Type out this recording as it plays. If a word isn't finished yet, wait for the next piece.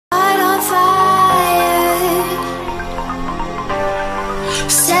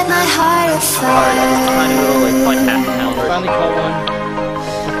Alright, this tiny little, like, probably half pounder. Finally caught one.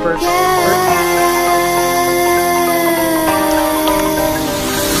 The first.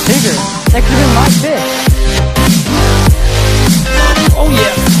 Bigger. That could have been my fish. Oh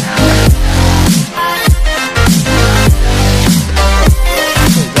yeah.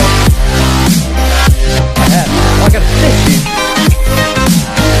 I got a fish, dude.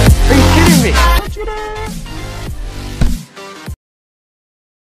 Are you kidding me?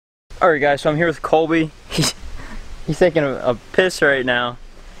 Alright guys, so I'm here with Colby. He's taking a piss right now.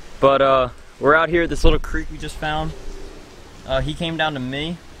 But we're out here at this little creek we just found. He came down to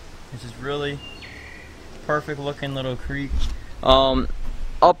me. This is really perfect looking little creek.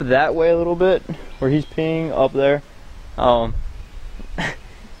 Up that way a little bit, where he's peeing, up there.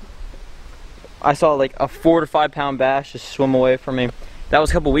 I saw like a 4 to 5 pound bass just swim away from me. That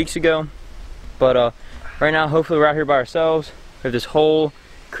was a couple weeks ago. But right now, hopefully we're out here by ourselves. We have this whole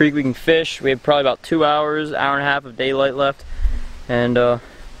creek we can fish. We have probably about 2 hours, hour and a half of daylight left. And yeah,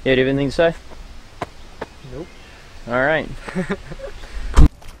 do you have anything to say? Nope. Alright.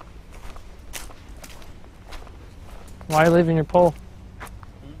 Why are you leaving your pole?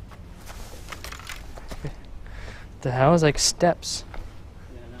 The hell is like steps?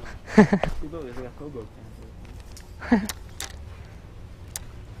 Yeah, no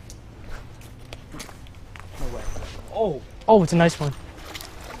way. Oh! Oh, it's a nice one.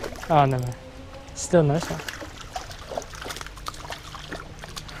 Oh, no, man. Still a nice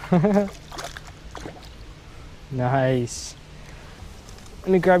one. Nice.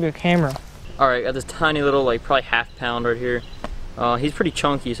 Let me grab your camera. Alright, got this tiny little, like, probably half pound right here. He's pretty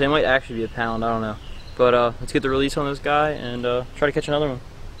chunky, so he might actually be a pound, I don't know. But let's get the release on this guy and try to catch another one.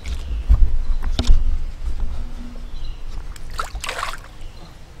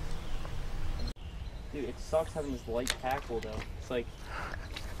 Dude, it sucks having this light tackle though. It's like,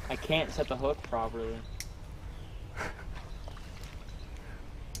 I can't set the hook properly.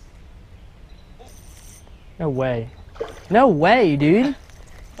 No way. No way, dude.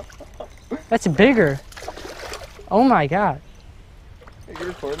 That's bigger. Oh my god. Are you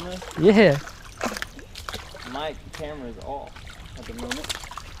recording this? Yeah. My camera is off at the moment.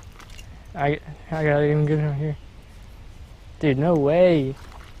 I gotta even get it here. Dude, no way.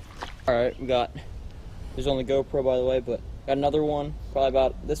 Alright, we got, there's only GoPro by the way, but got another one, probably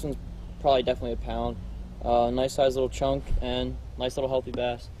about, this one's probably definitely a pound. Nice size little chunk and nice little healthy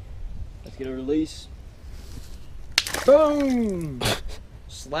bass. Let's get a release. Boom!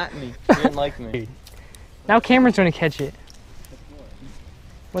 Slap me. He didn't like me. Now Cameron's gonna catch it.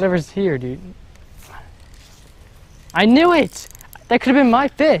 Whatever's here, dude. I knew it! That could have been my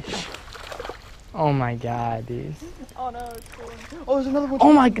fish. Oh my god, dude. Oh no, it's cool. Oh, there's another one.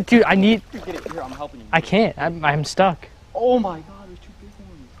 Oh my god, dude, I need... Get it, here, I'm helping you. I can't, I'm stuck. Oh my god, there's 2 big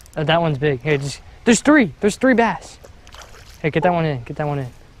ones. That one's big. Here, just... There's 3 bass. Hey, get that one in, get that one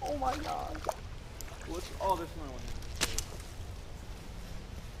in. Oh my god. Oh, there's another one.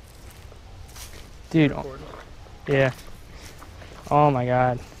 Dude, yeah. Oh my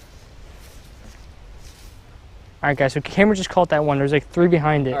god. Alright guys, so Cameron just caught that one. There's like 3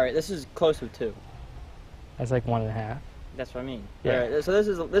 behind it. Alright, this is close to 2. That's like 1.5. That's what I mean. Yeah. Alright, so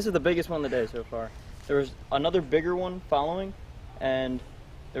this is the biggest one of the day so far. There was another bigger one following, and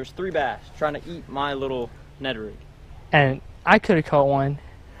there was 3 bass trying to eat my little Ned rig. And I could have caught one,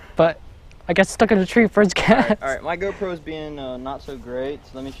 but I got stuck in a tree for its cast. Alright, my GoPro is being not so great,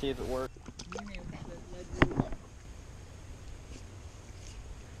 so let me see if it works.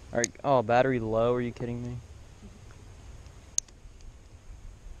 Alright, oh, battery low, are you kidding me?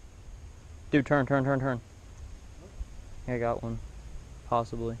 Dude, turn. Yeah, I got one.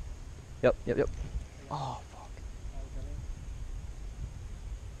 Possibly. Yep. Oh, fuck.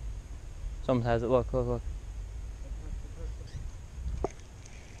 Someone has it, look.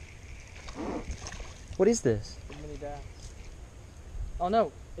 What is this? Mini bass. Oh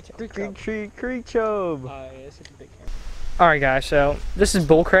no, it's a creek chub. Creek chub. Yeah, it's such a big camera. Alright guys, so this is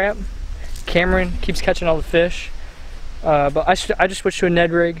bullcrap. Cameron keeps catching all the fish. But I just switched to a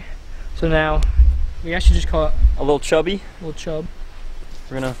Ned rig. So now we actually just caught A little chubby. a little chub.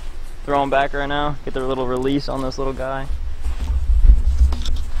 We're gonna throw him back right now. Get their little release on this little guy.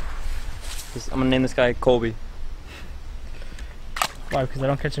 I'm gonna name this guy Colby. Why? Because I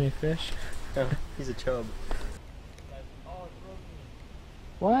don't catch any fish? He's a chub.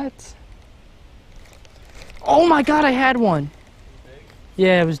 What? Oh my god, I had one!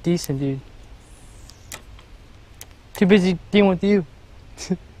 Yeah, it was decent, dude. Too busy dealing with you.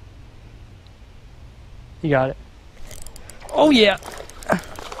 You got it. Oh yeah!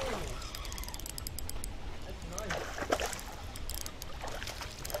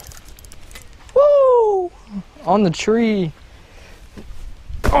 on the tree.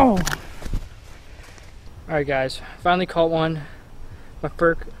 Oh! Alright guys, finally caught one. My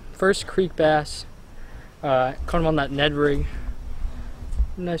first creek bass. Caught him on that Ned rig.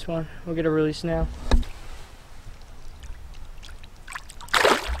 Nice one. We'll get a release now.